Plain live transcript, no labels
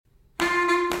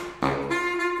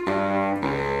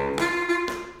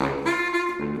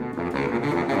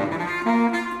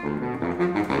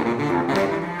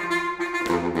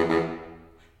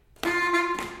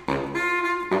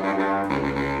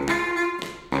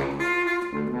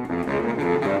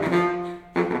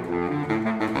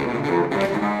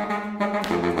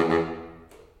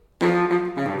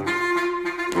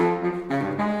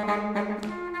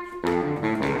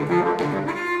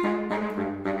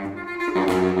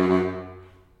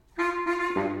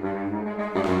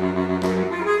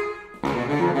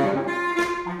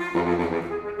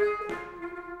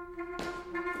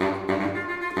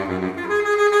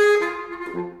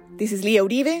This is Leah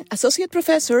Uribe, Associate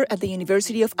Professor at the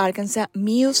University of Arkansas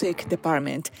Music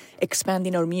Department,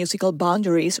 expanding our musical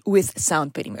boundaries with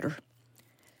Sound Perimeter.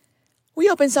 We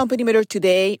open Sound Perimeter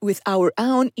today with our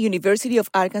own University of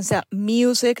Arkansas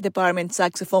Music Department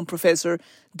saxophone professor,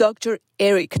 Dr.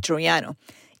 Eric Troiano,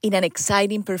 in an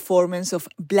exciting performance of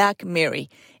Black Mary,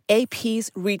 a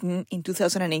piece written in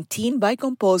 2018 by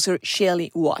composer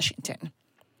Shelley Washington.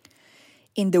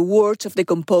 In the words of the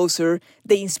composer,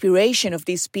 the inspiration of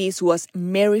this piece was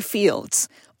Mary Fields,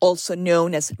 also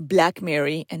known as Black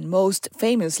Mary and most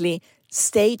famously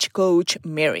Stagecoach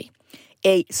Mary,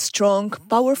 a strong,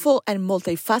 powerful, and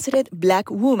multifaceted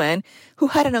Black woman who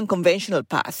had an unconventional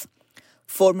path.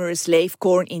 Former slave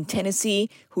corn in Tennessee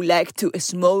who liked to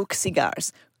smoke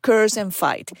cigars, curse and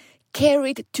fight,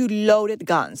 carried 2 loaded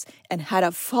guns, and had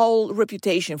a foul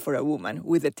reputation for a woman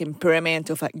with the temperament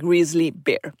of a grizzly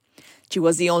bear. She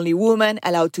was the only woman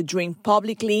allowed to drink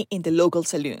publicly in the local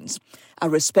saloons, a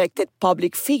respected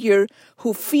public figure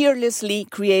who fearlessly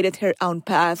created her own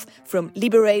path from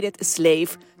liberated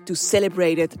slave to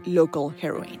celebrated local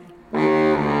heroine.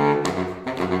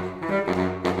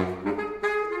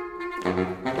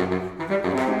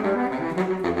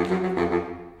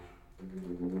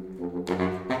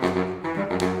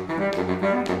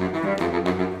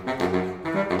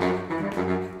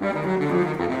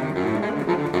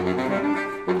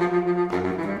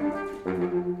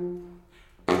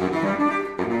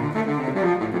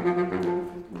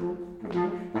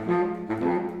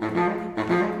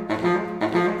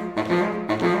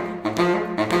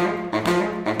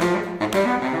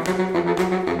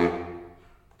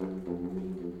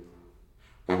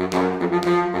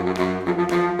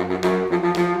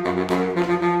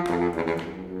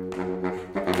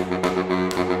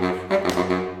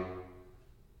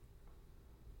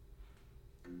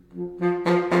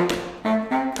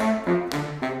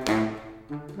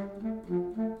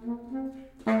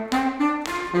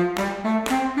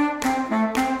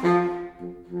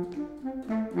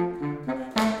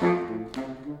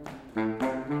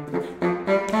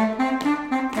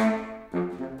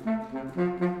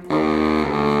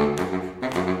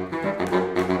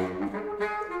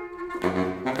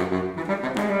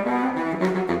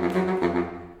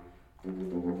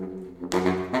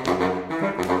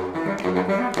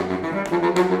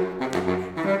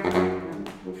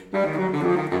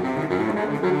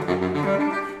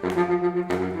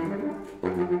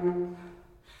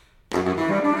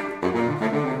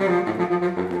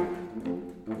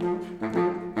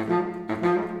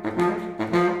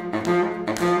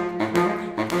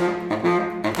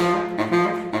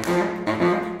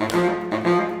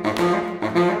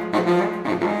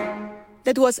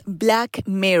 That was Black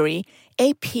Mary,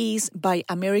 a piece by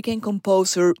American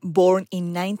composer born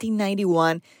in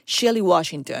 1991, Shelley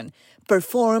Washington,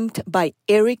 performed by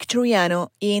Eric Troiano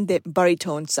in the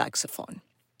baritone saxophone.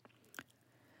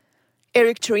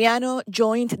 Eric Troiano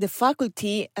joined the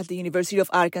faculty at the University of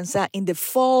Arkansas in the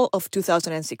fall of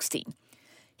 2016.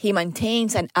 He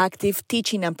maintains an active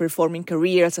teaching and performing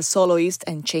career as a soloist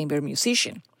and chamber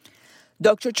musician.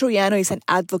 Dr. Troiano is an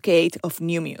advocate of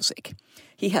new music.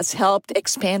 He has helped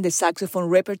expand the saxophone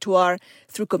repertoire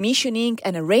through commissioning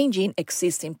and arranging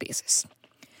existing pieces.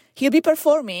 He'll be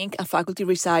performing a faculty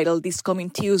recital this coming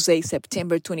Tuesday,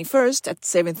 September 21st at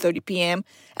 7:30 p.m.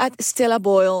 at Stella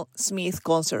Boyle Smith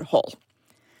Concert Hall.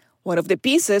 One of the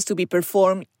pieces to be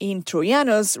performed in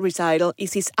Troiano's recital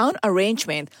is his own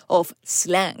arrangement of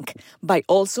Slang by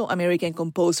also American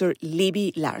composer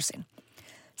Libby Larsen.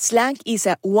 Slang is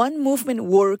a one-movement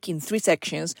work in 3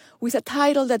 sections with a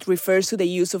title that refers to the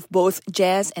use of both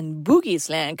jazz and boogie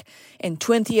slang and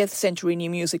 20th century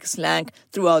new music slang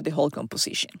throughout the whole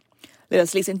composition. Let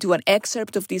us listen to an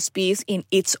excerpt of this piece in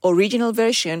its original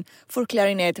version for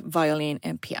clarinet, violin,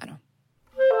 and piano.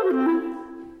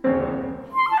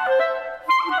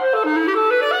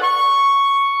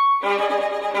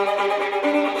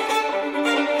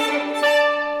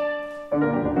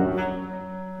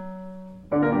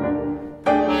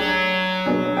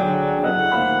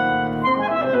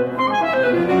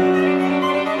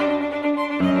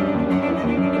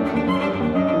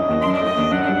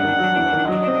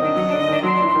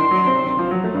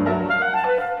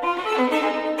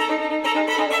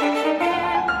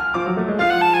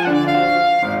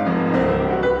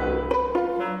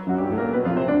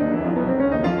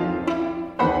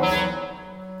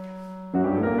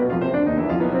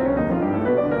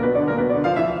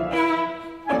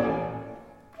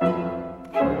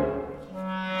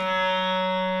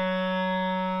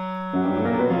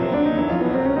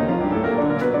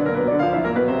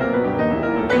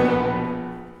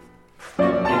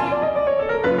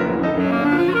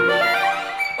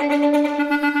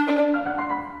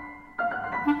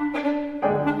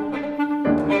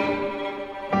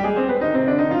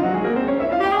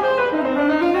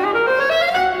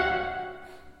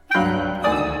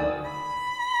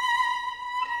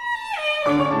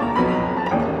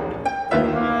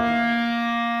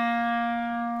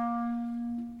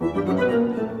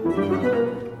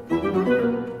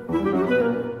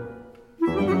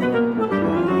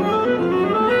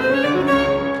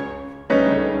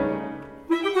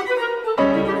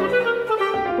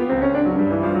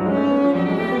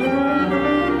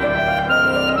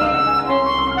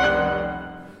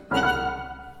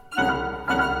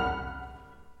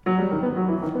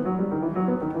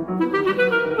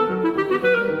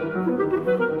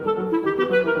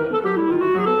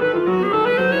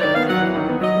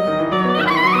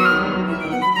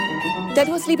 That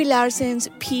was Libby Larsen's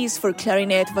piece for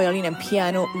clarinet, violin, and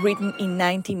piano, written in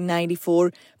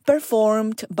 1994,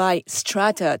 performed by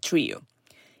Strata Trio,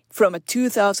 from a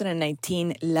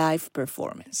 2019 live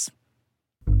performance.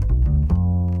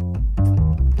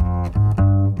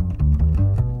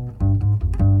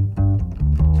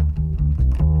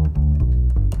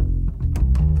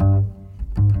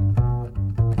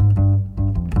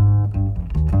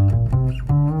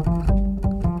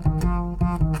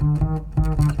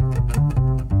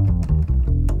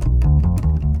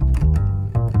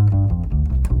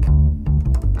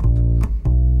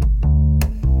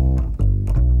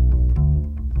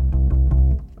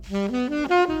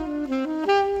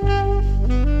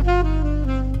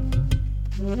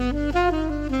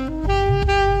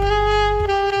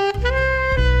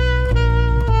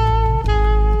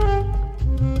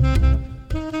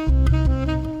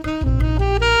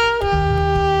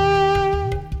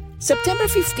 September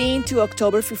 15 to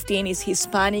October 15 is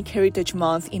Hispanic Heritage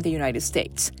Month in the United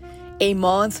States, a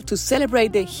month to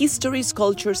celebrate the histories,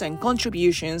 cultures, and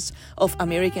contributions of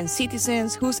American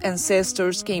citizens whose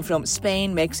ancestors came from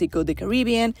Spain, Mexico, the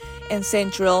Caribbean, and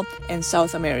Central and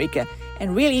South America,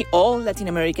 and really all Latin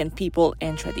American people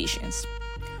and traditions.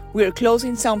 We are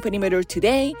closing Sound Perimeter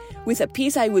today with a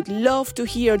piece I would love to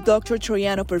hear Dr.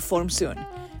 Troiano perform soon,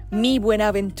 Mi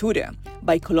Buenaventura,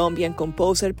 by Colombian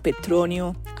composer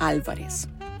Petronio Álvarez.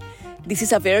 This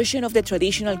is a version of the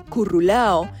traditional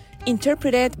currulao,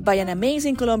 interpreted by an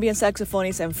amazing Colombian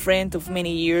saxophonist and friend of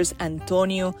many years,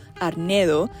 Antonio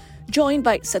Arnedo, joined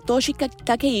by Satoshi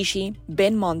Takeishi,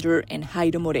 Ben Monder, and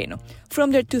Jairo Moreno,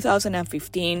 from their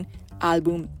 2015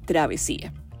 album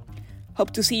Travesía.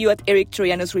 Hope to see you at Eric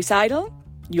Troiano's recital.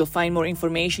 You'll find more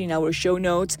information in our show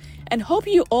notes, and hope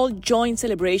you all join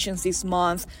celebrations this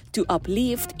month to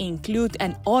uplift, include,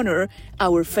 and honor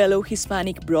our fellow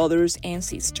Hispanic brothers and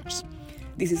sisters.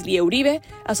 This is Lia Uribe,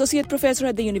 Associate Professor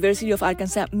at the University of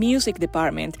Arkansas Music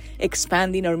Department,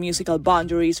 expanding our musical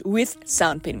boundaries with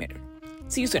Sound Perimeter.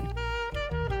 See you soon.